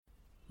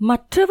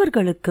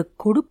மற்றவர்களுக்கு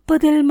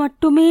கொடுப்பதில்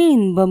மட்டுமே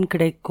இன்பம்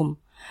கிடைக்கும்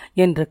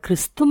என்ற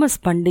கிறிஸ்துமஸ்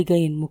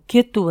பண்டிகையின்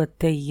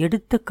முக்கியத்துவத்தை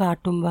எடுத்து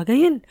காட்டும்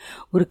வகையில்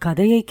ஒரு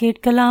கதையை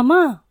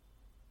கேட்கலாமா?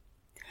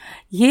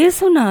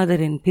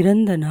 இயேசுநாதரின்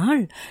பிறந்த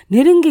நாள்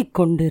நெருங்கிக்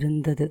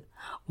கொண்டிருந்தது.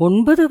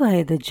 9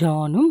 வயது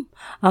ஜானும்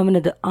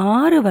அவனது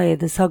 6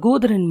 வயது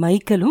சகோதரன்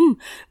மைக்கேலும்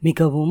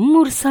மிகவும்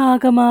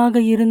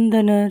உற்சாகமாக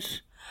இருந்தனர்.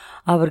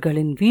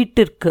 அவர்களின்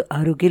வீட்டிற்கு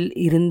அருகில்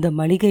இருந்த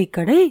மளிகை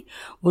கடை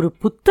ஒரு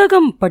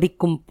புத்தகம்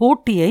படிக்கும்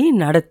போட்டியை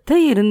நடத்த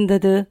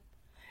இருந்தது.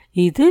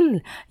 இதில்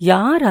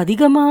யார்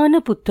அதிகமான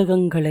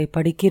புத்தகங்களை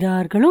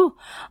படிக்கிறார்களோ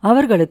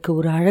அவர்களுக்கு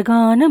ஒரு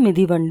அழகான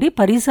மிதிவண்டி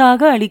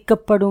பரிசாக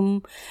அளிக்கப்படும்.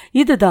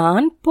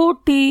 இதுதான்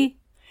போட்டி.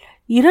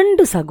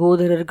 2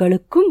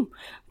 சகோதரர்களுக்கும்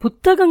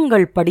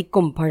புத்தகங்கள்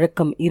படிக்கும்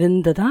பழக்கம்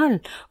இருந்ததால்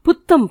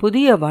புத்தம்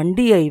புதிய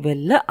வண்டியை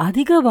வெல்ல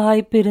அதிக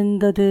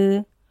வாய்ப்பிருந்தது.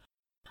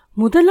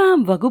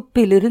 1ஆம்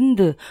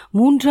வகுப்பிலிருந்து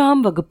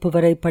 3ஆம் வகுப்பு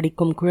வரை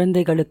படிக்கும்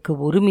குழந்தைகளுக்கு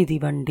ஒரு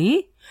மிதிவண்டி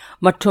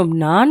மற்றும்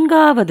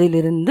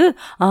 4ஆவதிலிருந்து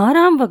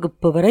 6ஆம்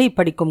வகுப்பு வரை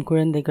படிக்கும்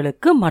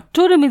குழந்தைகளுக்கு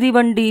மற்றொரு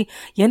மிதிவண்டி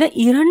என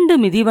 2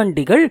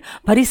 மிதிவண்டிகள்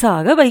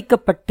பரிசாக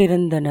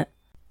வைக்கப்பட்டிருந்தன.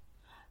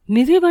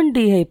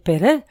 மிதிவண்டியை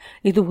பெற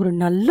இது ஒரு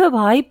நல்ல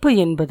வாய்ப்பு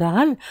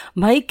என்பதால்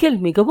மைக்கேல்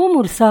மிகவும்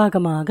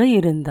உற்சாகமாக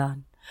இருந்தான்.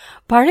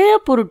 பழைய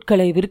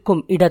பொருட்களை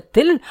விற்கும்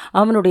இடத்தில்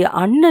அவனுடைய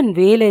அண்ணன்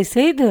வேலை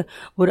செய்து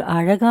ஒரு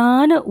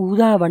அழகான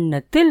ஊதா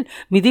வண்ணத்தில்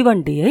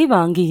மிதிவண்டியை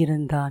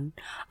வாங்கியிருந்தான்.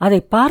 அதை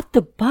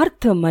பார்த்து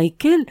பார்த்து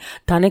மைக்கேல்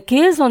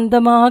தனக்கே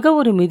சொந்தமாக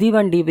ஒரு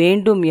மிதிவண்டி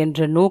வேண்டும்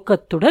என்ற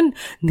நோக்கத்துடன்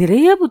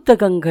நிறைய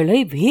புத்தகங்களை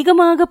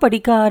வேகமாக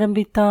படிக்க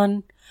ஆரம்பித்தான்.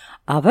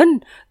 அவன்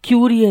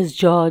curious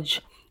George,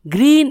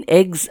 green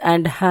X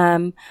and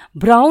ham,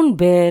 brown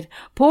பேர்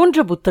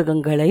போன்ற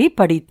புத்தகங்களை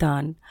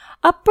படித்தான்.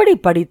 அப்படி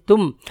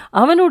படித்தும்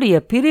அவனுடைய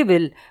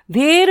பிரிவில்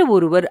வேறு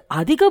ஒருவர்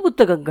அதிக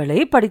புத்தகங்களை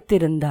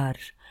படித்திருந்தார்.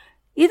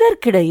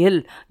 இதற்கிடையில்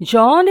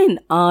ஜானின்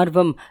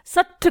ஆர்வம்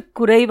சற்று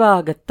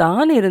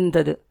குறைவாகத்தான்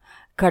இருந்தது.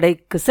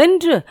 கடைக்கு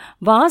சென்று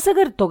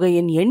வாசகர்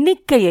தொகையின்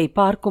எண்ணிக்கையை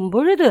பார்க்கும்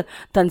பொழுது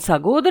தன்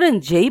சகோதரன்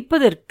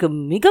ஜெயிப்பதற்கு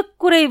மிக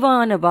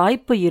குறைவான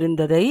வாய்ப்பு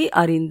இருந்ததை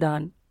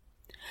அறிந்தான்.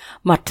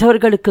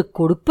 மற்றவர்களுக்கு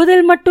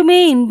கொடுப்பதில் மட்டுமே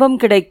இன்பம்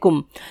கிடைக்கும்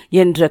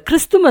என்ற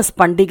கிறிஸ்துமஸ்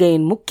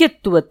பண்டிகையின்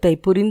முக்கியத்துவத்தை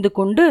புரிந்து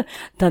கொண்டு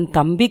தன்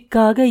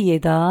தம்பிக்காக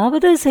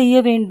ஏதாவது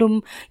செய்ய வேண்டும்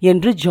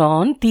என்று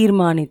ஜான்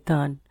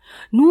தீர்மானித்தான்.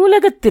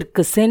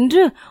 நூலகத்திற்கு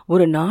சென்று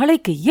ஒரு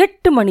நாளைக்கு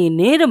 8 மணி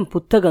நேரம்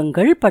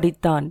புத்தகங்கள்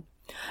படித்தான்.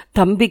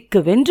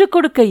 தம்பிக்கு வென்று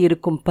கொடுக்க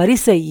இருக்கும்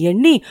பரிசை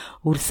எண்ணி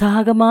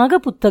உற்சாகமாக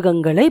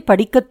புத்தகங்களை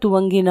படிக்கத்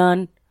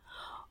துவங்கினான்.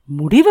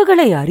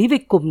 முடிவுகளை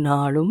அறிவிக்கும்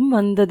நாளும்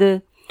வந்தது.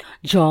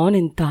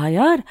 ஜானின்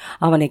தாயார்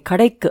அவனை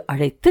கடைக்கு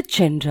அழைத்துச்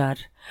சென்றார்.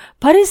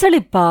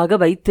 பரிசளிப்பாக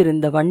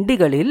வைத்திருந்த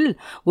வண்டிகளில்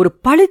ஒரு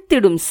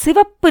பளித்திடும்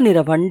சிவப்பு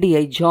நிற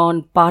வண்டியை ஜான்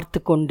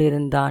பார்த்து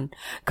கொண்டிருந்தான்.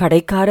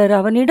 கடைக்காரர்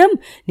அவனிடம்,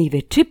 நீ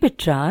வெற்றி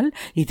பெற்றால்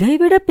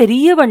இதைவிட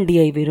பெரிய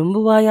வண்டியை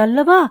விரும்புவாய்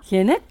அல்லவா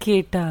என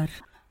கேட்டார்.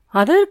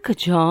 அதற்கு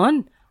ஜான்,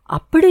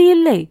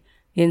 அப்படியில்லை,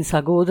 என்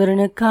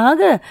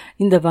சகோதரனுக்காக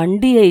இந்த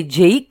வண்டியை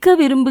ஜெயிக்க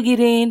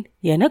விரும்புகிறேன்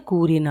என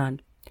கூறினான்.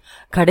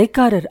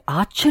 கடைக்காரர்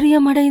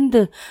ஆச்சரியமடைந்து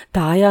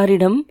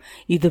தாயாரிடம்,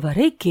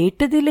 இதுவரை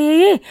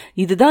கேட்டதிலேயே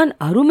இதுதான்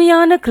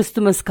அருமையான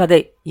கிறிஸ்துமஸ் கதை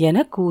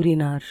என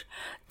கூறினார்.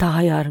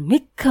 தாயார்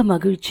மிக்க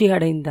மகிழ்ச்சி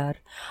அடைந்தார்.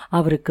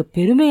 அவருக்கு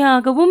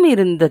பெருமையாகவும்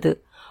இருந்தது.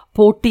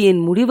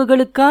 போட்டியின்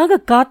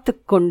முடிவுகளுக்காக காத்து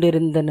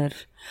கொண்டிருந்தனர்.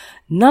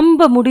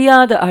 நம்ப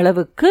முடியாத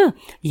அளவுக்கு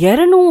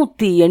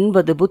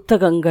 280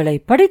 புத்தகங்களை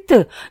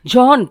படித்து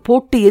ஜான்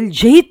போட்டியில்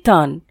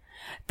ஜெயித்தான்.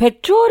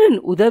 பெற்றோரின்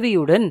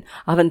உதவியுடன்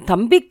அவன்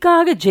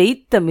தம்பிக்காக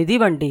ஜெயித்த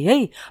மிதிவண்டியை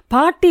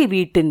பாட்டி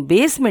வீட்டின்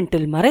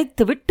பேஸ்மெண்டில்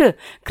மறைத்துவிட்டு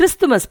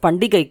கிறிஸ்துமஸ்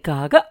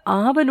பண்டிகைக்காக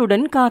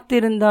ஆவலுடன்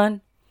காத்திருந்தான்.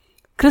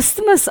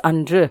 கிறிஸ்துமஸ்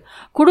அன்று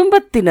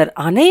குடும்பத்தினர்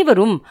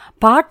அனைவரும்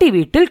பாட்டி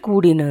வீட்டில்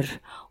கூடினர்.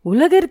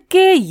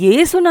 உலகிற்கே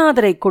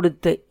இயேசுநாதரை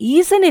கொடுத்த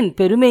ஈசனின்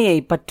பெருமையை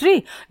பற்றி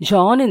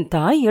ஜானின்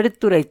தாய்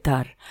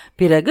எடுத்துரைத்தார்.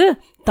 பிறகு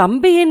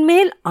தம்பியின்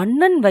மேல்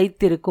அண்ணன்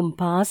வைத்திருக்கும்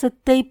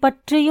பாசத்தை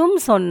பற்றியும்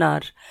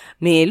சொன்னார்.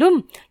 மேலும்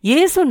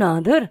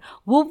இயேசுநாதர்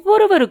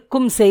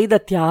ஒவ்வொருவருக்கும்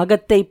செய்த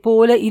தியாகத்தை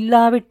போல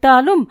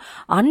இல்லாவிட்டாலும்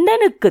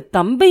அண்ணனுக்கு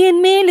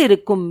தம்பியின் மேல்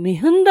இருக்கும்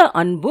மிகுந்த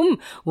அன்பும்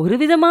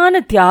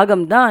ஒருவிதமான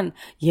தியாகம்தான்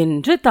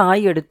என்று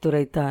தாய்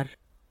எடுத்துரைத்தார்.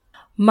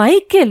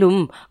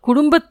 மைக்கேலும்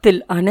குடும்பத்தில்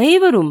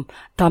அனைவரும்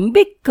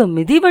தம்பிக்கு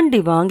மிதிவண்டி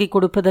வாங்கி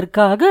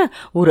கொடுப்பதற்காக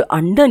ஒரு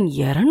அண்ணன்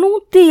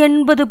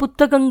 280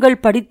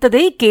 புத்தகங்கள்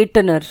படித்ததை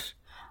கேட்டனர்.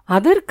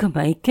 அதற்கு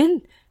மைக்கேல்,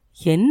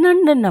 என்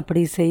அண்ணன்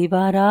அப்படி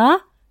செய்வாரா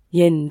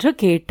என்று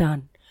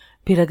கேட்டான்.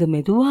 பிறகு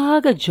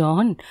மெதுவாக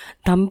ஜான்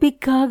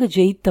தம்பிக்காக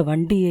ஜெயித்த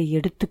வண்டியை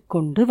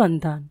எடுத்துக்கொண்டு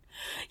வந்தான்.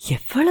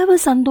 எவ்வளவு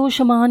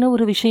சந்தோஷமான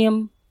ஒரு விஷயம்!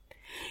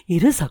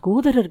 2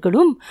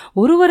 சகோதரர்களும்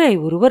ஒருவரை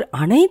ஒருவர்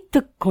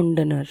அணைத்துக்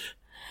கொண்டனர்.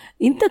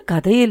 இந்த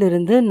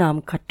கதையிலிருந்து நாம்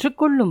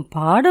கற்றுக்கொள்ளும்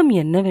பாடம்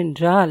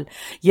என்னவென்றால்,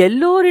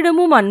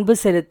 எல்லோரிடமும் அன்பு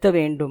செலுத்த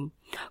வேண்டும்.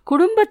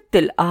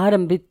 குடும்பத்தில்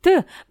ஆரம்பித்து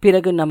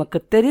பிறகு நமக்கு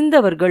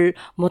தெரிந்தவர்கள்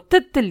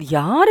மொத்தத்தில்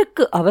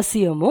யாருக்கு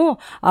அவசியமோ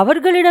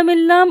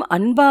அவர்களிடமெல்லாம்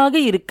அன்பாக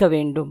இருக்க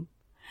வேண்டும்.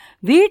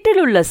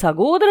 வீட்டிலுள்ள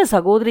சகோதர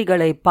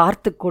சகோதரிகளை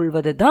பார்த்து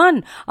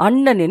கொள்வதுதான்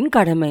அண்ணனின்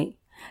கடமை.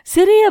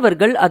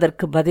 சிறியவர்கள்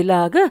அதற்கு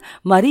பதிலாக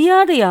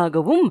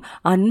மரியாதையாகவும்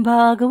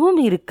அன்பாகவும்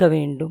இருக்க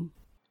வேண்டும்.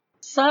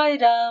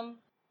 சாய்ராம்.